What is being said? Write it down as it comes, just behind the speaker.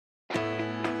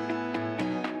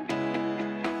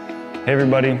Hey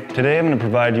everybody, today I'm going to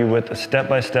provide you with a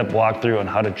step-by-step walkthrough on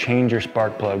how to change your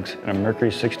spark plugs in a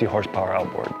Mercury 60 horsepower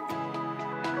outboard.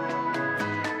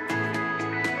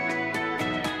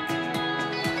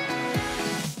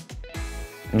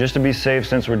 And just to be safe,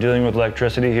 since we're dealing with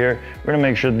electricity here, we're going to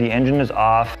make sure the engine is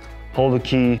off, pull the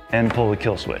key, and pull the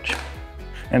kill switch.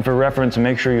 And for reference,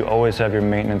 make sure you always have your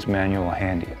maintenance manual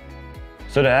handy.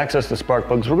 So to access the spark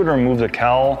plugs, we're going to remove the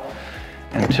cowl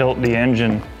and tilt the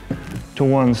engine to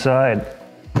one side.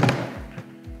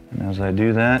 And as I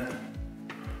do that,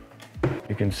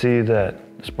 you can see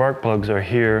that the spark plugs are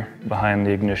here behind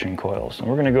the ignition coils. And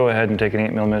we're going to go ahead and take an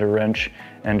 8mm wrench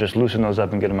and just loosen those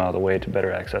up and get them out of the way to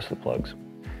better access the plugs.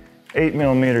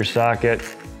 8mm socket,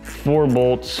 4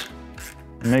 bolts.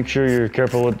 Make sure you're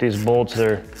careful with these bolts.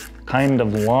 They're kind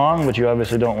of long, but you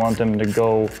obviously don't want them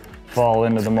to fall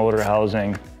into the motor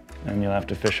housing, and you'll have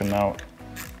to fish them out.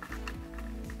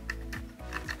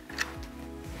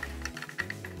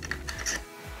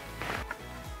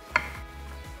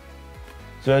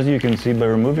 So as you can see, by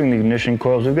removing the ignition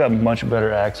coils, we've got much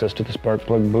better access to the spark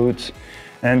plug boots.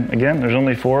 And again, there's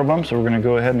only 4 of them, so we're going to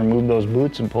go ahead and remove those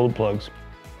boots and pull the plugs.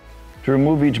 To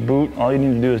remove each boot, all you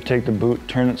need to do is take the boot,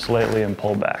 turn it slightly, and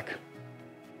pull back.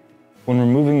 When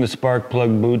removing the spark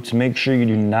plug boots, make sure you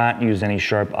do not use any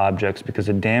sharp objects because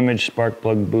a damaged spark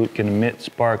plug boot can emit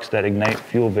sparks that ignite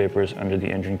fuel vapors under the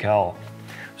engine cowl.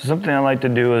 So something I like to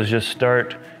do is just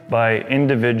start by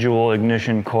individual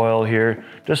ignition coil here,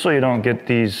 just so you don't get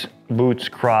these boots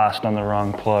crossed on the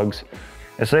wrong plugs.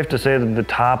 It's safe to say that the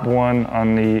top one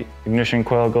on the ignition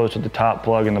coil goes to the top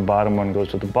plug and the bottom one goes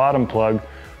to the bottom plug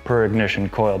per ignition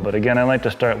coil. But again, I like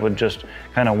to start with just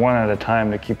kind of one at a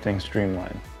time to keep things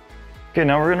streamlined. Okay,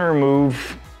 now we're going to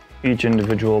remove each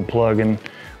individual plug, and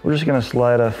we're just going to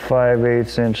slide a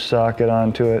 5/8" socket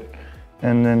onto it.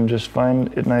 And then just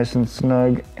find it nice and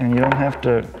snug, and you don't have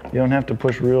to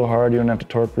push real hard, you don't have to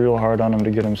torque real hard on them to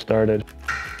get them started.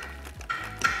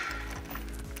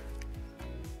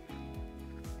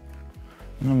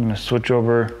 And I'm going to switch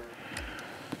over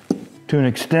to an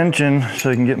extension so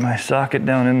I can get my socket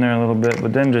down in there a little bit,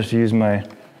 but then just use my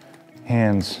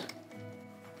hands.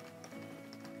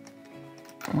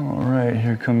 All right,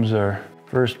 here comes our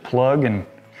first plug, and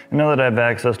now that I have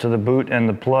access to the boot and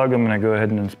the plug, I'm going to go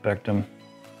ahead and inspect them.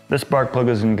 This spark plug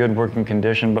is in good working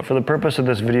condition, but for the purpose of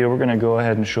this video, we're going to go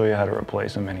ahead and show you how to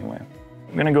replace them anyway.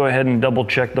 I'm going to go ahead and double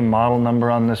check the model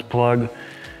number on this plug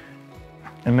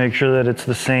and make sure that it's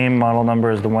the same model number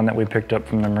as the one that we picked up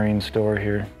from the marine store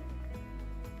here.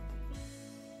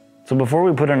 So before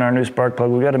we put in our new spark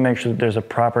plug, we've got to make sure that there's a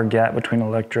proper gap between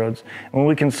electrodes. When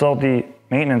we consult the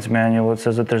maintenance manual, it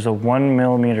says that there's a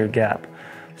 1mm gap.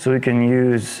 So we can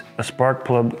use a spark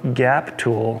plug gap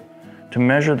tool to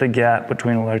measure the gap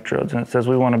between electrodes. And it says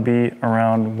we want to be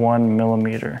around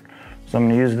 1mm. So I'm going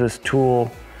to use this tool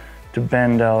to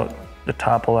bend out the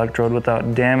top electrode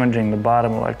without damaging the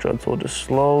bottom electrode. So we'll just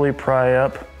slowly pry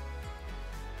up.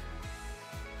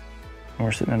 And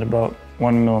we're sitting at about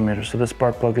 1mm. So this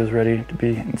spark plug is ready to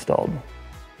be installed.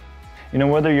 You know,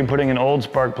 whether you're putting an old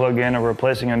spark plug in or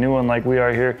replacing a new one like we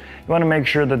are here, you want to make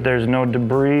sure that there's no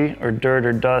debris or dirt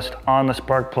or dust on the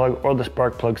spark plug or the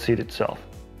spark plug seat itself.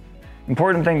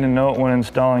 Important thing to note when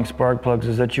installing spark plugs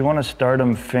is that you want to start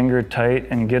them finger tight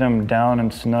and get them down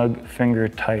and snug finger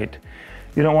tight.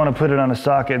 You don't want to put it on a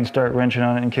socket and start wrenching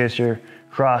on it in case you're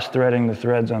cross-threading the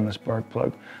threads on the spark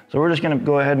plug. So we're just going to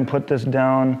go ahead and put this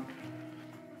down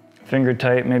finger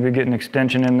tight, maybe get an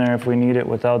extension in there if we need it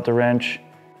without the wrench.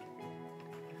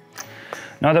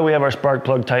 Now that we have our spark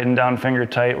plug tightened down finger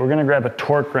tight, we're going to grab a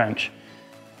torque wrench.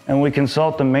 And we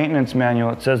consult the maintenance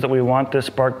manual. It says that we want this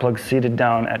spark plug seated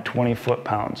down at 20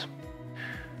 foot-pounds.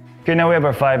 Okay, now we have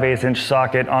our 5/8"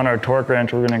 socket on our torque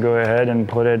wrench. We're going to go ahead and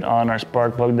put it on our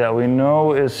spark plug that we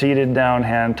know is seated down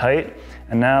hand tight.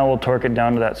 And now we'll torque it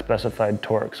down to that specified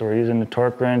torque. So we're using the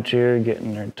torque wrench here,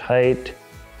 getting her tight.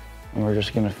 And we're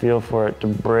just going to feel for it to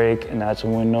break. And that's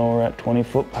when we know we're at 20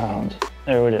 foot-pounds.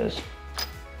 There it is.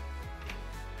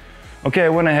 Okay, I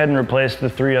went ahead and replaced the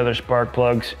 3 other spark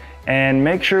plugs, and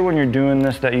make sure when you're doing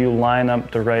this that you line up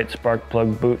the right spark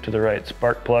plug boot to the right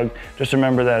spark plug. Just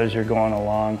remember that as you're going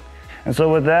along. And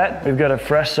so with that, we've got a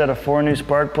fresh set of 4 new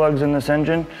spark plugs in this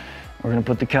engine. We're going to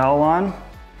put the cowl on,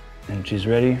 and she's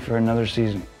ready for another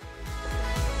season.